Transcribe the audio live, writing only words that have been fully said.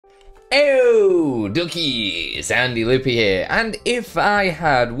Oh, duckies, Andilippi here, and if I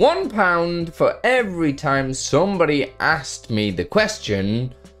had £1 for every time somebody asked me the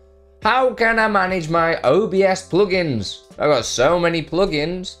question, how can I manage my OBS plugins? I've got so many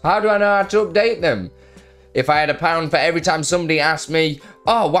plugins, how do I know how to update them? If I had £1 for every time somebody asked me,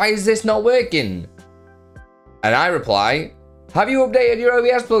 oh, why is this not working? And I reply, have you updated your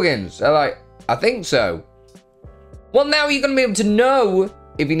OBS plugins? They're like, I think so. Well, now you're going to be able to know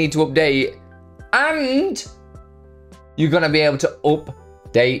if you need to update, and you're going to be able to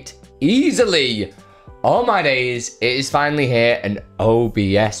update easily. Oh my days, it is finally here, an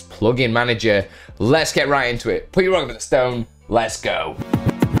OBS plugin manager. Let's get right into it. Put your rock to the stone, let's go.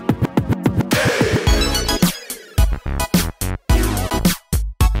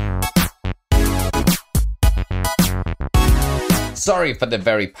 Sorry for the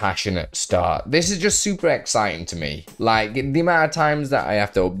very passionate start. This is just super exciting to me. Like, the amount of times that I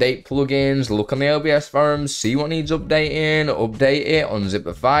have to update plugins, look on the OBS forums, see what needs updating, update it, unzip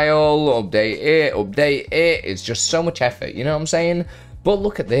the file, update it. It's just so much effort, you know what I'm saying? But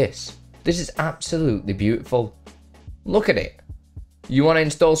look at this. This is absolutely beautiful. Look at it. You want to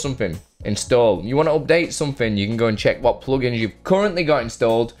install something? Install. You want to update something? You can go and check what plugins you've currently got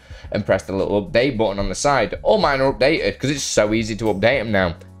installed and press the little update button on the side. All mine are updated because it's so easy to update them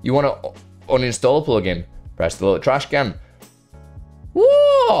now. You want to uninstall plugin? Press the little trash can.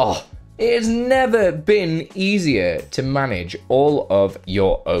 Whoa! It has never been easier to manage all of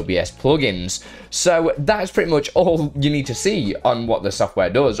your OBS plugins. So that's pretty much all you need to see on what the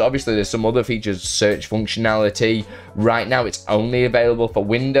software does. Obviously, there's some other features, search functionality. Right now, it's only available for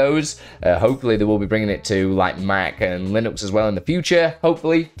Windows. Hopefully, they will be bringing it to like Mac and Linux as well in the future.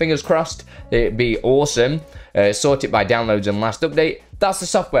 Hopefully, fingers crossed, it'd be awesome. Sort it by downloads and last update. That's the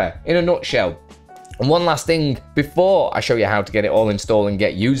software in a nutshell. And one last thing before I show you how to get it all installed and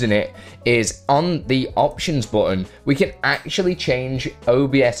get using it is on the options button, we can actually change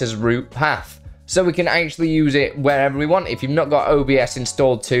OBS's root path. So we can actually use it wherever we want. If you've not got OBS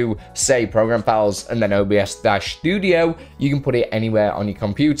installed to, say, Program Files and then OBS-Studio, you can put it anywhere on your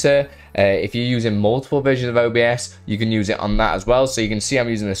computer. If you're using multiple versions of OBS, you can use it on that as well. So you can see I'm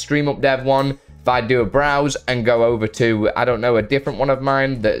using the StreamUpDev one. If I do a browse and go over to, I don't know, a different one of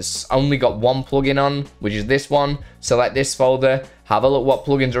mine that's only got one plugin on, which is this one, select this folder, have a look what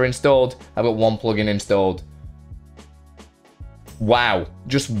plugins are installed. I've got one plugin installed. Wow,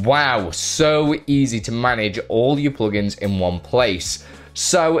 just wow, so easy to manage all your plugins in one place.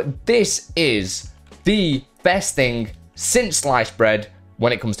 So this is the best thing since sliced bread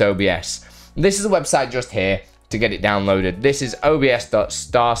when it comes to OBS. This is a website just here to get it downloaded. This is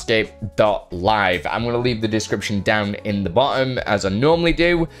obs.starscape.live. I'm going to leave the description down in the bottom as I normally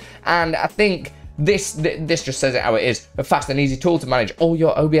do, and I think this just says it how it is. A fast and easy tool to manage all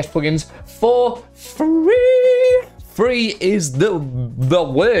your OBS plugins for free. Free is the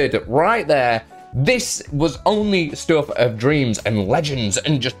word right there. This was only stuff of dreams and legends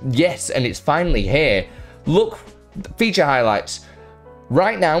and just yes, and it's finally here. Look, feature highlights.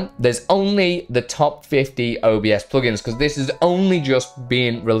 Right now, there's only the top 50 OBS plugins because this is only just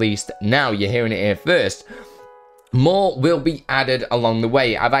being released now. You're hearing it here first. More will be added along the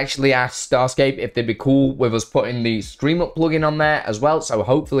way. I've actually asked Starscape if they'd be cool with us putting the StreamUp plugin on there as well. So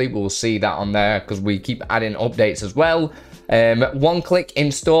hopefully we'll see that on there because we keep adding updates as well. One-click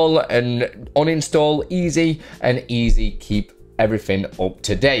install and uninstall easy, and easy keep everything up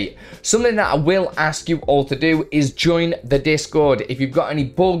to date. Something that I will ask you all to do is join the Discord. If you've got any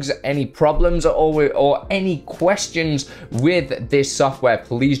bugs, any problems at all, or any questions with this software,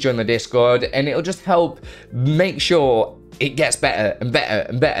 please join the Discord and it'll just help make sure it gets better and better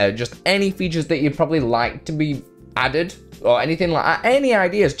and better. Just any features that you'd probably like to be added or anything like that, any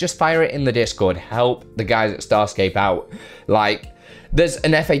ideas, just fire it in the Discord. Help the guys at Starscape out. Like, there's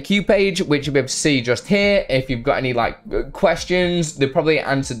an FAQ page, which you'll be able to see just here. If you've got any like questions, they're probably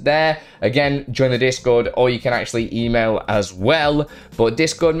answered there. Again, join the Discord, or you can actually email as well. But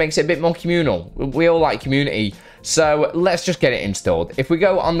Discord makes it a bit more communal. We all like community. So let's just get it installed. If we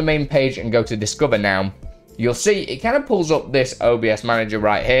go on the main page and go to Discover now, you'll see it kind of pulls up this OBS manager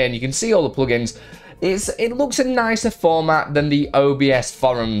right here, and you can see all the plugins. It looks a nicer format than the OBS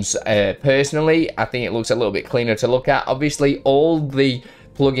forums. Personally, I think it looks a little bit cleaner to look at. Obviously, all the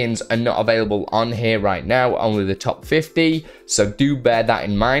plugins are not available on here right now, only the top 50, so do bear that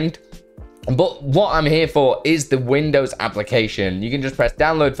in mind. But what I'm here for is the Windows application. You can just press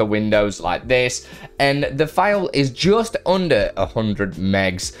download for Windows like this, and the file is just under 100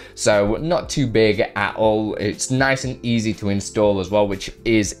 megs, so not too big at all. It's nice and easy to install as well, which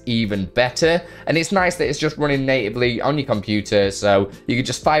is even better. And it's nice that it's just running natively on your computer, so you could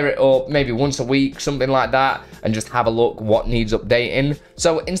just fire it up maybe once a week, something like that, and just have a look what needs updating.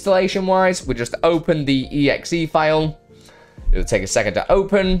 So installation wise, we just open the exe file. It'll take a second to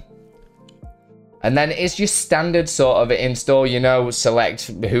open. And then it's just standard sort of install, you know, select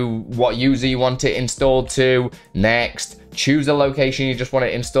what user you want it installed to, next, choose the location you just want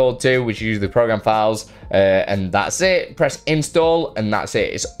it installed to, which is usually program files, and that's it. Press install, and that's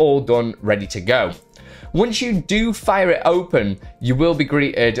it. It's all done, ready to go. Once you do fire it open, you will be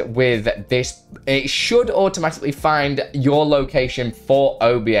greeted with this. It should automatically find your location for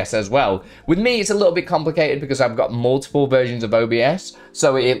OBS as well. With me, it's a little bit complicated because I've got multiple versions of OBS,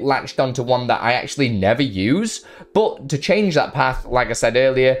 so it latched onto one that I actually never use. But to change that path, like I said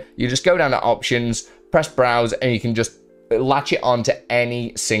earlier, you just go down to options, press browse, and you can just latch it on to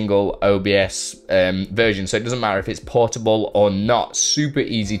any single OBS version. So it doesn't matter if it's portable or not. Super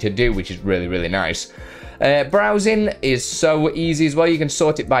easy to do, which is really, really nice. Browsing is so easy as well. You can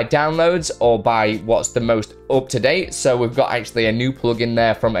sort it by downloads or by what's the most up-to-date. So we've got actually a new plugin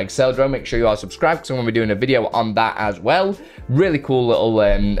there from Exceldro. Make sure you are subscribed because I'm going to be doing a video on that as well. Really cool little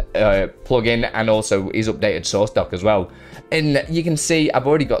plugin, and also is updated source doc as well. And you can see I've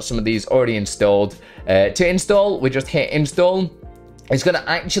already got some of these already installed. To install, we just hit install. It's going to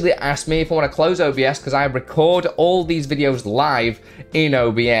actually ask me if I want to close OBS because I record all these videos live in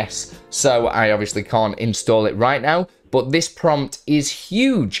OBS. So I obviously can't install it right now. But this prompt is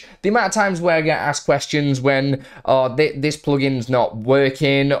huge. The amount of times where I get asked questions when this plugin's not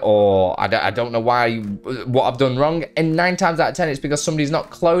working, or I don't know what I've done wrong. And 9 times out of 10, it's because somebody's not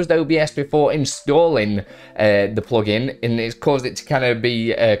closed OBS before installing the plugin, and it's caused it to kind of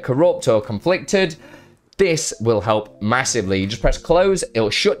be corrupt or conflicted. This will help massively. You just press close,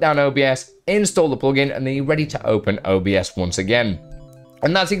 it'll shut down OBS, install the plugin, and then you're ready to open OBS once again.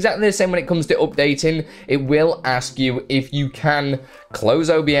 And that's exactly the same when it comes to updating. It will ask you if you can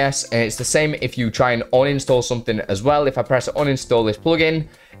close OBS, and it's the same if you try and uninstall something as well. If I press uninstall this plugin,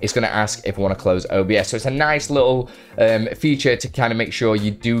 it's going to ask if I want to close OBS. So it's a nice little feature to kind of make sure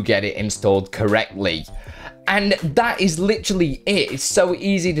you do get it installed correctly. And that is literally it. It's so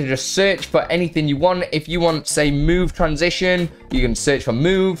easy to just search for anything you want. If you want, say, move transition, you can search for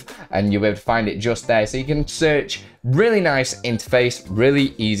move, and you'll be able to find it just there. So you can search. Really nice interface,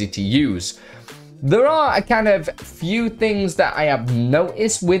 really easy to use. There are a kind of few things that I have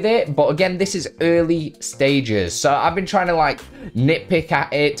noticed with it, but again, this is early stages. So I've been trying to like nitpick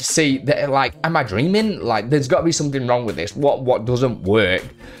at it to see that, like, am I dreaming? Like, there's got to be something wrong with this. What doesn't work?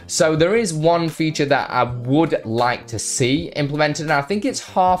 So there is one feature that I would like to see implemented, and I think it's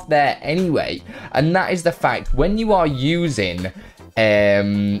half there anyway. And that is the fact when you are using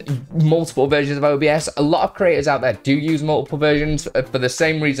multiple versions of OBS. A lot of creators out there do use multiple versions for the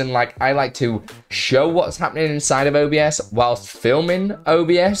same reason. Like, I like to show what's happening inside of OBS whilst filming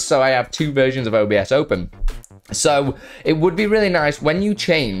OBS, so I have 2 versions of OBS open. So it would be really nice when you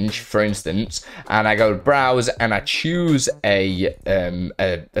change, for instance, and I go to browse and I choose a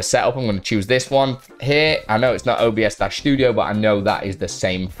setup. I'm going to choose this one here. I know it's not OBS-Studio, but I know that is the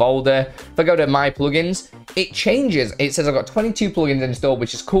same folder. If I go to my plugins, it changes. It says I've got 22 plugins installed,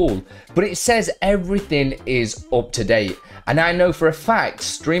 which is cool, but it says everything is up to date. And I know for a fact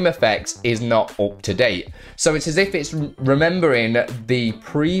Stream Effects is not up to date. So it's as if it's remembering the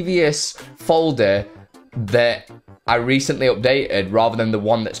previous folder that I recently updated rather than the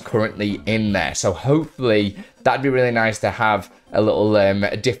one that's currently in there. So hopefully that'd be really nice to have a little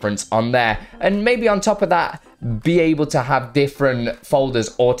difference on there. And maybe on top of that, be able to have different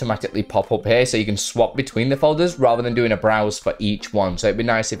folders automatically pop up here so you can swap between the folders rather than doing a browse for each one. So it'd be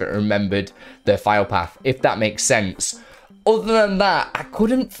nice if it remembered the file path, if that makes sense. Other than that, I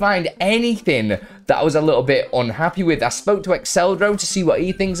couldn't find anything that I was a little bit unhappy with. I spoke to Exceldro to see what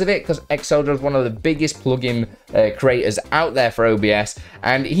he thinks of it, because Exceldro is one of the biggest plugin creators out there for OBS,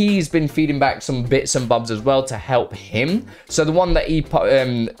 and he's been feeding back some bits and bobs as well to help him. So the one that he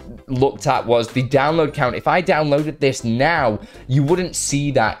looked at was the download count. If I downloaded this now, you wouldn't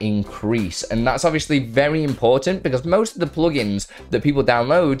see that increase, and that's obviously very important because most of the plugins that people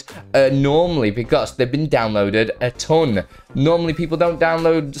download are normally because they've been downloaded a ton. Normally people don't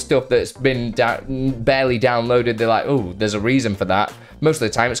download stuff that's been barely downloaded. They're like, oh, there's a reason for that. Most of the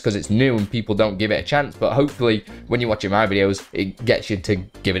time it's because it's new and people don't give it a chance, but hopefully when you're watching my videos, it gets you to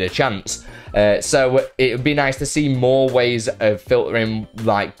give it a chance. So it would be nice to see more ways of filtering,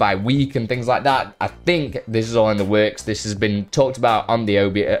 like by week and things like that. I think this is all in the works. This has been talked about on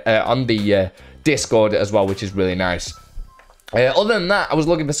the Discord as well, which is really nice. Other than that, I was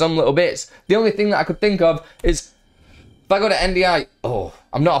looking for some little bits. The only thing that I could think of is, if I go to NDI, oh,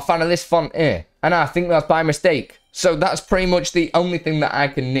 I'm not a fan of this font here, and I think that's by mistake. So that's pretty much the only thing that I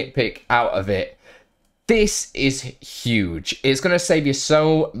can nitpick out of it. This is huge. It's going to save you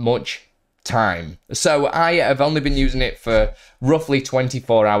so much time. So I have only been using it for roughly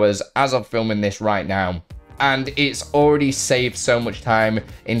 24 hours as of filming this right now, and it's already saved so much time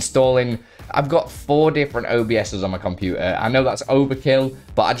installing. I've got 4 different OBSs on my computer. I know that's overkill,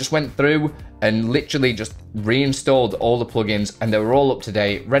 but I just went through and literally just reinstalled all the plugins, and they were all up to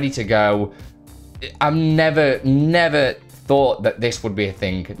date, ready to go. I've never thought that this would be a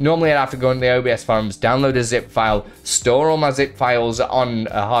thing. Normally I'd have to go into the OBS forums, download a zip file, store all my zip files on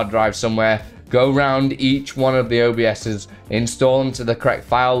a hard drive somewhere, go around each one of the OBSs, install them to the correct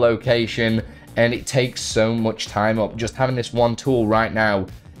file location, and it takes so much time up. Just having this one tool right now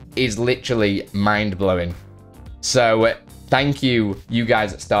is literally mind-blowing. So thank you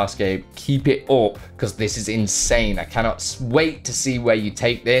guys at Starscape. Keep it up, because this is insane. I cannot wait to see where you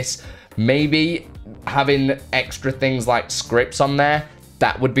take this. Maybe having extra things like scripts on there,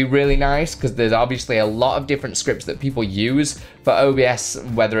 that would be really nice, because there's obviously a lot of different scripts that people use for OBS,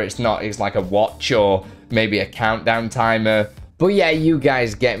 whether it's like a watch or maybe a countdown timer. But yeah, you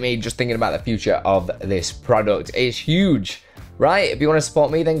guys get me. Just thinking about the future of this product. It's huge, right? If you want to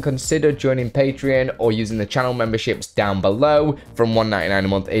support me, then consider joining Patreon or using the channel memberships down below from $1.99 a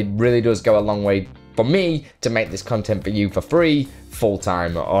month. It really does go a long way for me to make this content for you for free, full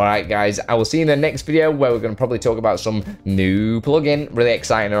time. Alright guys, I will see you in the next video where we're going to probably talk about some new plugin. Really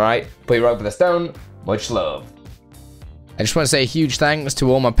exciting, alright? Put your rope for the stone. Much love. I just want to say a huge thanks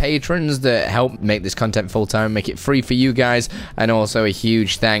to all my patrons that help make this content full time, make it free for you guys, and also a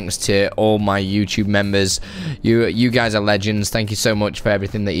huge thanks to all my YouTube members. You guys are legends. Thank you so much for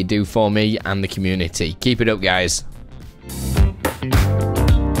everything that you do for me and the community. Keep it up, guys.